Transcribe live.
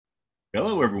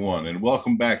Hello, everyone, and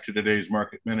welcome back to today's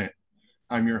Market Minute.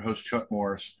 I'm your host, Chuck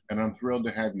Morris, and I'm thrilled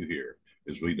to have you here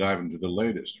as we dive into the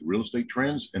latest real estate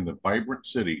trends in the vibrant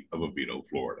city of Oviedo,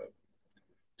 Florida.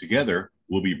 Together,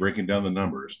 we'll be breaking down the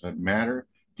numbers that matter,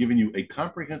 giving you a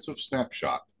comprehensive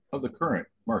snapshot of the current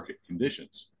market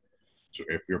conditions. So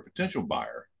if you're a potential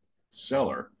buyer,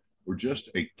 seller, or just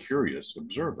a curious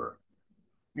observer,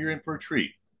 you're in for a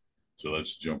treat. So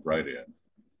let's jump right in.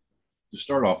 To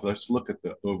start off, let's look at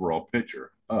the overall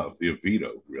picture of the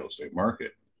Oviedo real estate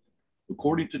market.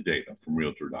 According to data from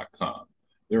Realtor.com,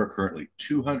 there are currently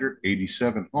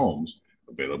 287 homes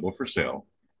available for sale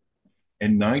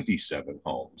and 97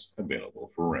 homes available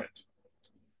for rent.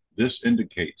 This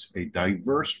indicates a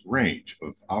diverse range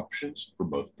of options for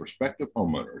both prospective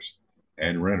homeowners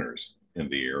and renters in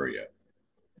the area.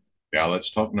 Now let's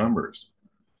talk numbers.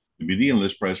 The median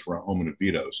list price for a home in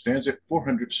Oviedo stands at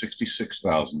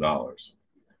 $466,000.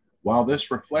 While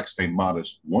this reflects a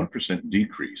modest 1%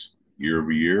 decrease year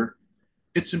over year,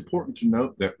 it's important to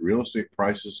note that real estate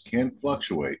prices can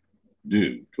fluctuate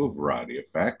due to a variety of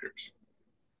factors.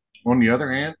 On the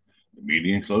other hand, the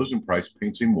median closing price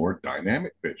paints a more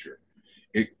dynamic picture.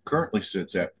 It currently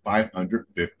sits at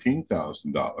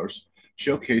 $515,000,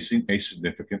 showcasing a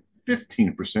significant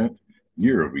 15%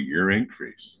 year over year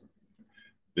increase.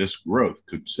 This growth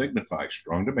could signify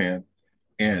strong demand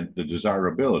and the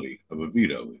desirability of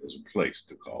Oviedo as a place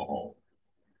to call home.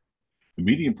 The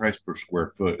median price per square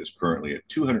foot is currently at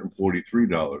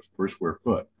 $243 per square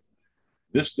foot.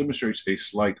 This demonstrates a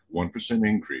slight 1%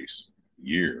 increase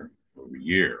year over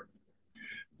year.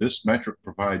 This metric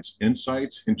provides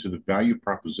insights into the value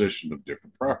proposition of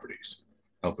different properties,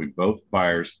 helping both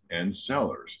buyers and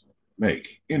sellers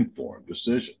make informed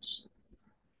decisions.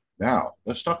 Now,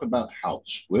 let's talk about how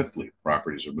swiftly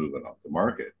properties are moving off the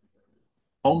market.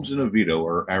 Homes in Oviedo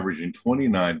are averaging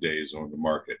 29 days on the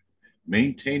market,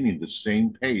 maintaining the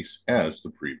same pace as the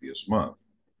previous month.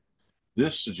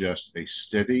 This suggests a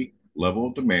steady level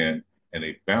of demand and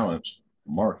a balanced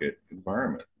market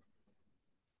environment.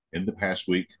 In the past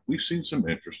week, we've seen some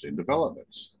interesting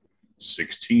developments.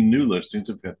 16 new listings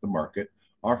have hit the market,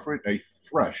 offering a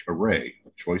fresh array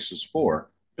of choices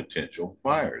for potential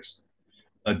buyers.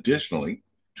 Additionally,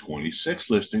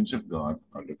 26 listings have gone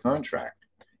under contract,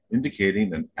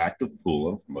 indicating an active pool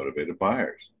of motivated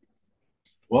buyers.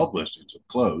 12 listings have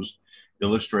closed,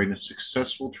 illustrating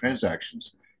successful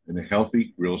transactions in a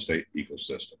healthy real estate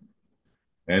ecosystem.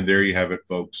 And there you have it,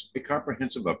 folks, a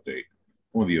comprehensive update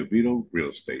on the Oviedo real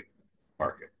estate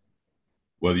market.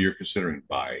 Whether you're considering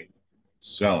buying,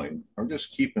 selling, or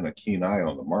just keeping a keen eye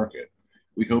on the market,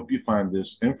 we hope you find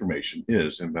this information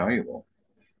is invaluable.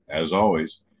 As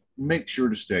always, make sure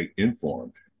to stay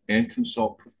informed and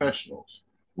consult professionals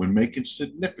when making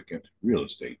significant real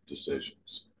estate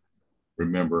decisions.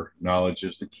 Remember, knowledge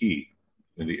is the key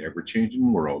in the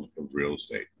ever-changing world of real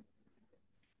estate.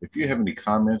 If you have any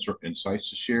comments or insights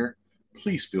to share,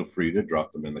 please feel free to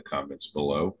drop them in the comments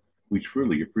below. We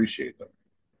truly appreciate them.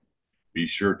 Be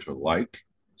sure to like,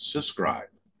 subscribe,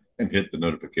 and hit the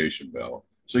notification bell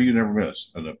so you never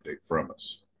miss an update from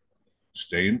us.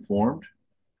 Stay informed,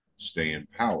 stay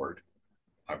empowered.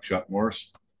 I'm Chuck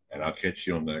Morris, and I'll catch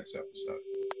you on the next episode.